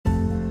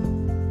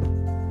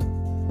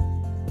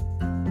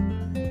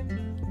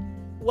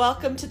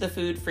Welcome to the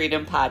Food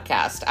Freedom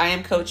Podcast. I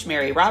am Coach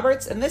Mary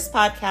Roberts, and this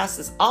podcast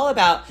is all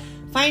about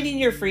finding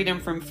your freedom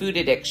from food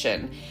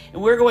addiction.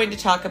 And we're going to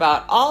talk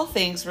about all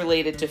things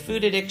related to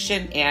food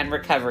addiction and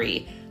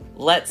recovery.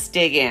 Let's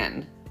dig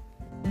in.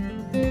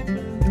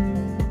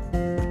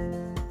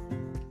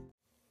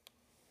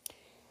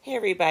 Hey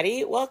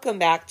everybody, welcome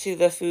back to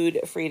the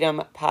Food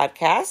Freedom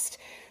Podcast.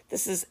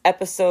 This is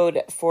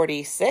episode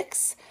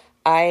 46.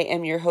 I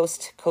am your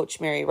host,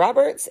 Coach Mary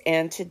Roberts,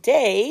 and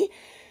today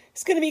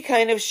it's going to be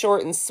kind of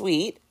short and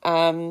sweet.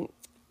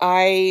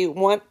 I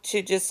want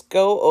to just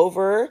go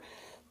over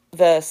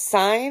the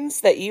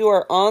signs that you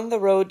are on the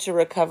road to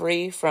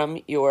recovery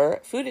from your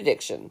food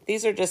addiction.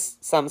 These are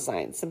just some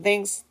signs, some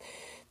things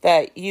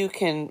that you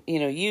can,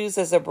 use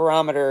as a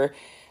barometer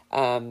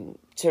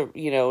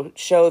to,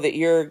 show that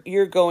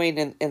you're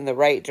going in the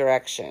right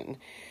direction.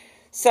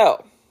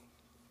 So,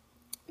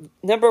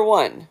 number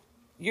one,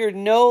 you're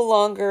no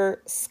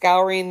longer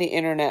scouring the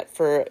internet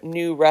for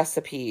new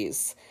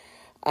recipes.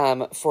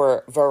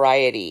 For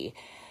variety.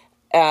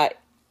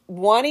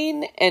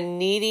 Wanting and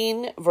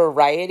needing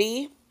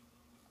variety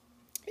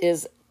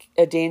is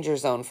a danger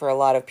zone for a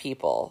lot of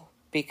people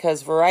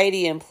because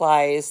variety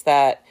implies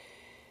that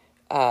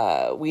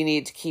we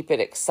need to keep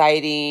it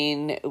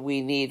exciting,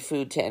 we need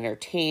food to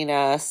entertain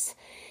us,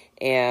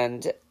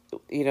 and,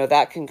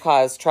 that can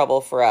cause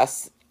trouble for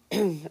us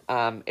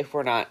if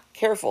we're not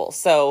careful.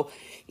 So,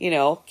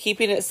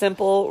 keeping it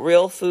simple,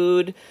 real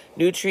food,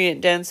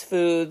 nutrient-dense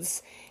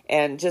foods,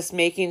 and just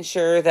making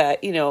sure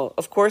that,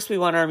 of course we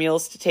want our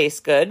meals to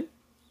taste good.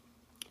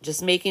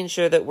 Just making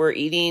sure that we're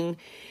eating,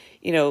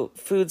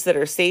 foods that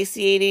are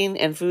satiating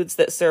and foods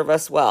that serve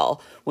us well.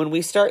 When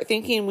we start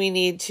thinking we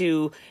need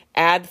to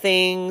add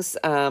things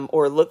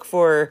or look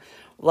for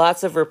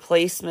lots of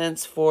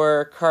replacements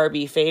for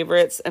carby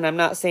favorites, and I'm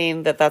not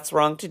saying that that's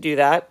wrong to do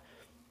that.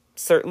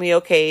 Certainly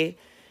okay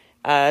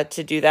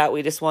to do that.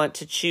 We just want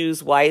to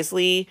choose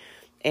wisely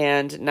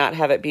and not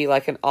have it be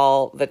like an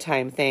all the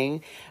time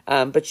thing.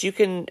 But you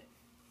can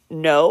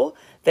know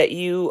that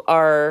you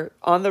are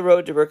on the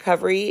road to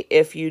recovery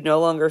if you no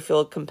longer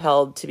feel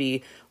compelled to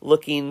be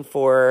looking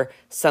for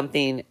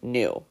something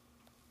new.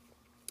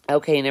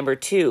 Okay, number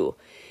two,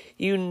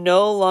 you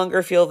no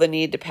longer feel the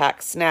need to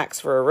pack snacks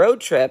for a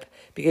road trip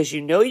because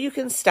you know you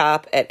can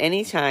stop at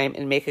any time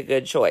and make a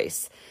good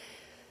choice.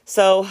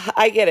 So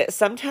I get it.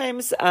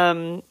 Sometimes,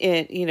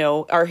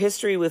 our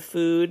history with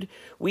food,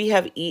 we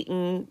have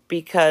eaten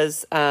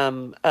because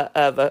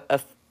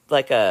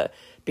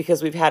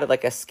because we've had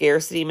like a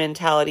scarcity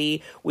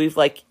mentality. We've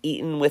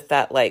eaten with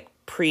that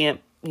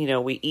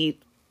we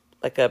eat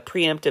like a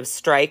preemptive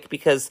strike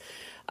because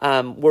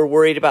we're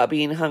worried about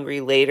being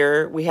hungry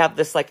later. We have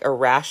this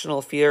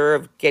irrational fear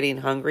of getting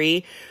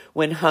hungry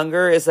when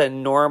hunger is a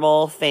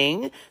normal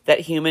thing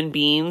that human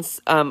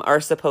beings are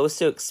supposed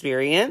to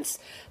experience.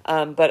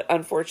 But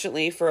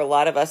unfortunately for a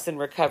lot of us in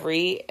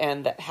recovery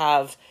and that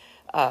have,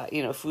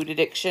 food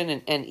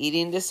addiction and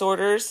eating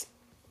disorders,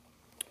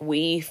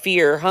 we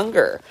fear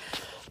hunger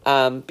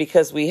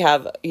because we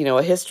have,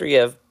 a history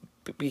of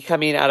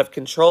becoming out of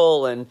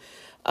control and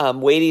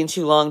waiting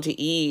too long to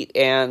eat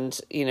and,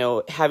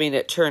 having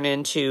it turn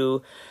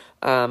into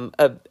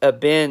a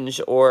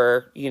binge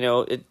or,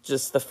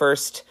 just the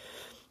first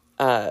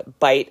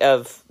bite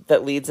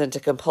that leads into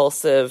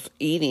compulsive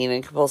eating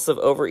and compulsive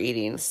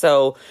overeating.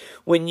 So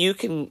when you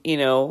can,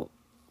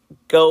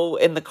 go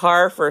in the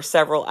car for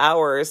several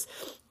hours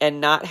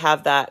and not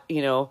have that,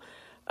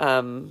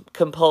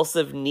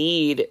 compulsive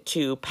need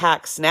to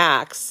pack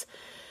snacks,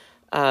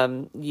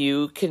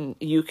 you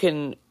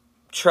can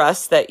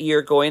trust that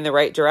you're going the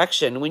right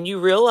direction. When you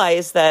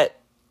realize that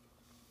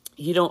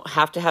you don't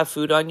have to have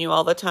food on you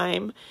all the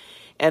time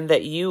and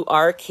that you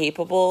are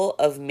capable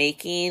of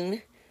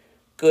making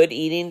good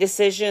eating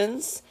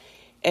decisions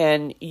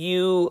and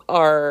you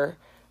are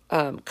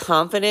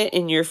confident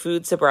in your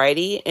food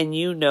sobriety and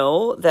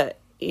that,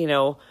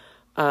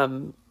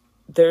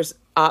 there's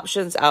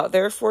options out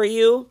there for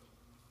you,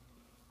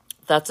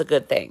 that's a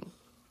good thing.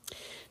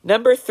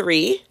 Number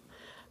three,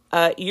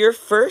 your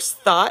first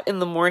thought in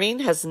the morning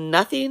has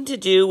nothing to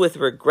do with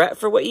regret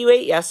for what you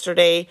ate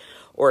yesterday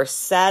or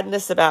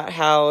sadness about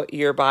how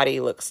your body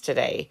looks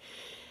today.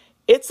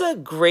 It's a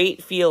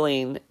great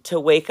feeling to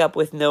wake up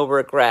with no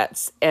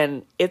regrets.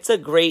 And it's a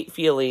great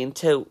feeling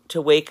to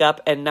wake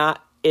up and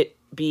not it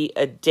be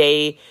a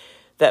day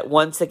that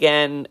once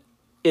again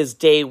is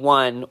day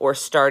one or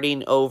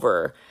starting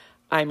over.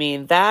 I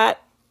mean,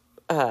 that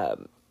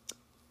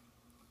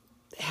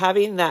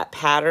having that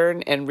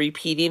pattern and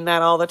repeating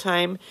that all the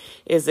time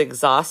is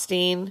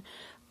exhausting.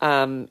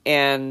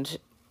 And,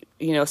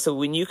 so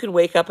when you can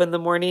wake up in the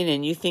morning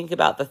and you think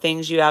about the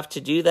things you have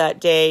to do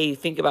that day, you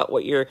think about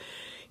what you're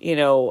going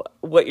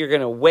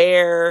to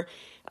wear,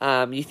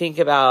 you think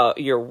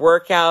about your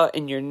workout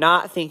and you're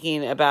not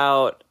thinking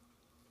about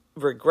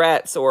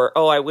regrets or,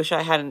 oh, I wish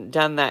I hadn't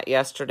done that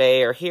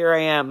yesterday, or here I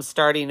am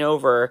starting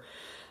over.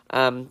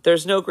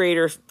 There's no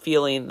greater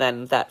feeling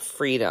than that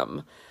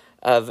freedom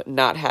of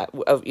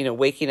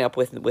waking up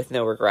with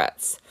no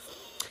regrets.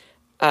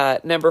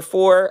 Number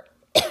 4,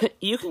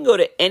 you can go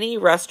to any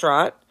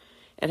restaurant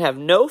and have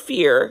no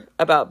fear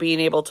about being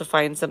able to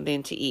find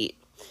something to eat.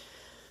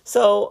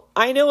 So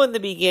I know in the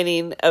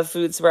beginning of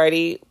food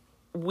sobriety,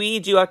 we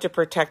do have to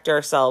protect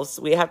ourselves.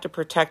 We have to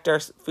protect our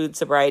food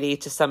sobriety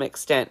to some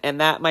extent. And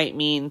that might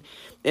mean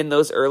in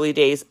those early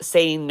days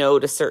saying no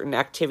to certain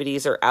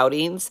activities or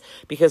outings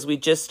because we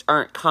just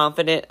aren't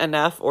confident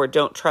enough or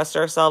don't trust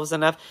ourselves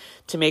enough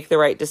to make the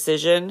right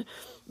decision.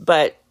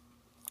 But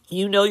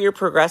you know you're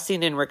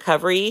progressing in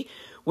recovery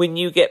when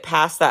you get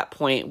past that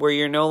point where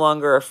you're no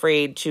longer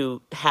afraid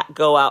to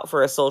go out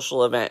for a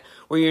social event,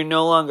 where you're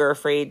no longer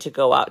afraid to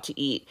go out to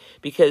eat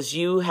because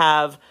you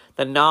have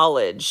the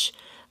knowledge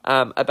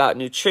about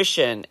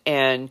nutrition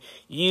and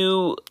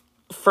you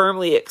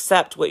firmly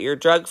accept what your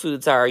drug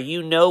foods are.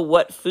 You know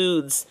what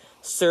foods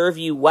serve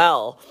you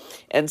well.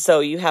 And so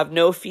you have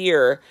no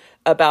fear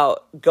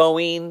about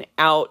going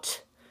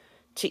out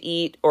to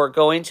eat or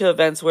going to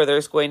events where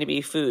there's going to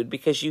be food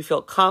because you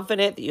feel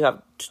confident that you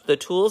have the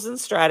tools and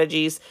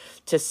strategies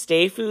to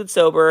stay food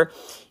sober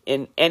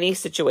in any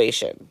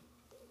situation.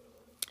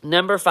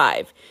 Number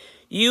 5,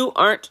 you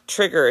aren't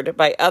triggered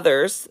by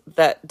others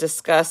that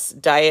discuss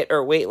diet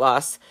or weight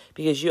loss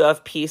because you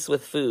have peace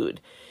with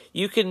food.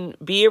 You can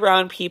be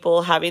around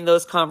people having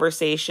those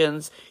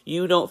conversations.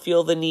 You don't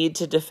feel the need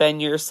to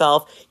defend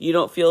yourself. You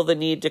don't feel the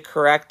need to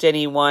correct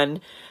anyone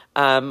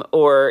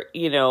or,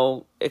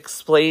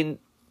 explain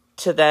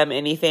to them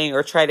anything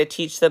or try to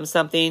teach them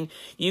something.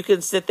 You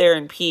can sit there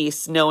in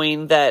peace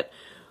knowing that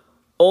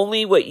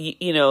only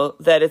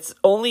that it's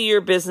only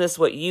your business,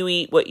 what you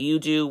eat, what you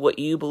do, what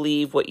you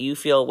believe, what you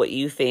feel, what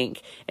you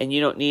think, and you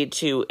don't need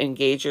to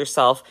engage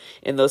yourself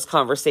in those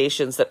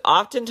conversations that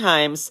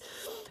oftentimes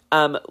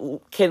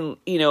can,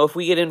 if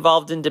we get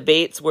involved in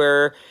debates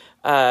where,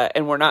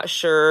 and we're not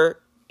sure,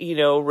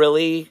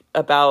 really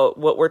about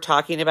what we're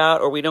talking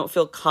about, or we don't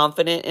feel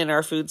confident in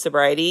our food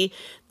sobriety,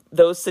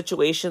 those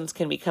situations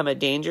can become a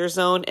danger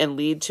zone and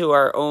lead to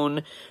our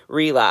own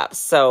relapse.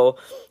 So,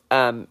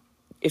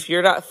 if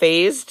you're not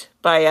fazed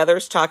by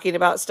others talking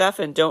about stuff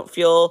and don't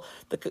feel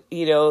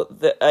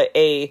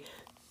a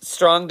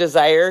strong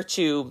desire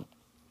to,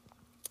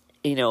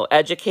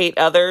 educate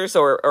others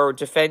or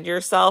defend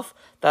yourself,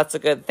 that's a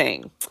good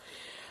thing.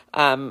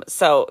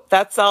 So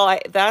that's all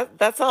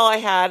I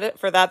had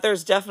for that.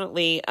 There's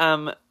definitely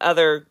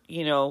other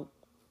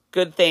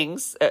good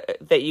things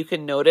that you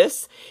can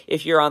notice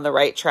if you're on the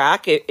right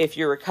track, if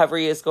your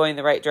recovery is going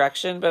the right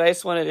direction. But I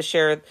just wanted to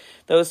share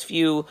those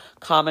few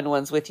common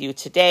ones with you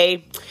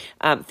today.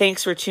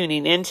 Thanks for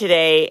tuning in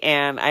today,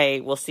 and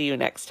I will see you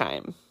next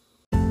time.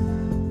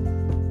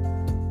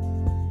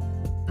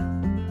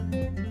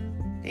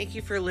 Thank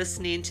you for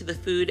listening to the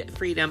Food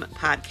Freedom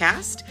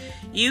Podcast.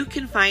 You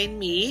can find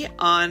me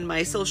on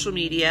my social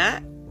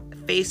media,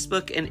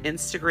 Facebook and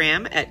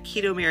Instagram at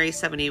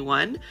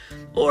KetoMary71,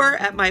 or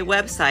at my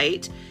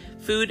website,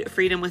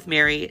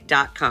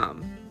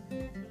 foodfreedomwithmary.com.